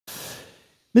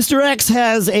Mr. X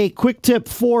has a quick tip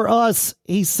for us.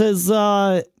 He says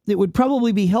it would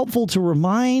probably be helpful to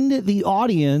remind the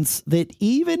audience that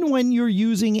even when you're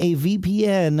using a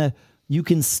VPN, you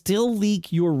can still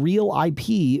leak your real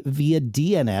IP via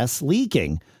DNS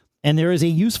leaking. And there is a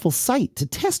useful site to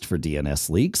test for DNS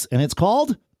leaks, and it's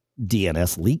called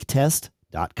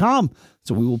dnsleaktest.com.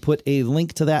 So we will put a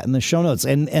link to that in the show notes.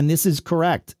 And this is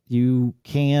correct. You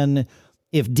can,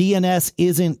 if DNS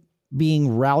isn't being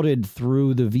routed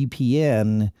through the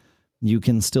VPN, you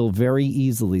can still very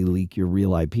easily leak your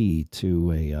real IP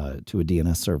to a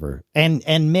DNS server,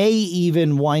 and may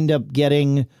even wind up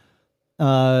getting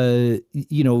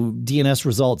DNS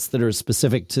results that are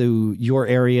specific to your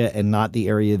area and not the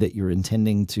area that you're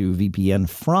intending to VPN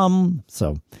from.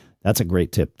 So that's a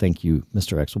great tip. Thank you,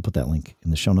 Mr. X. We'll put that link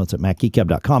in the show notes at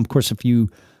macgeekgab.com. Of course, if you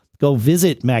go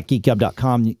visit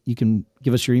macgeekgab.com, you can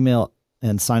give us your email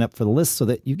and sign up for the list so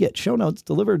that you get show notes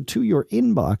delivered to your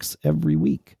inbox every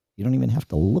week. You don't even have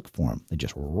to look for them. They're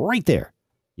just right there.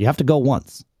 You have to go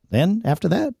once. Then after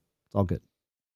that, it's all good.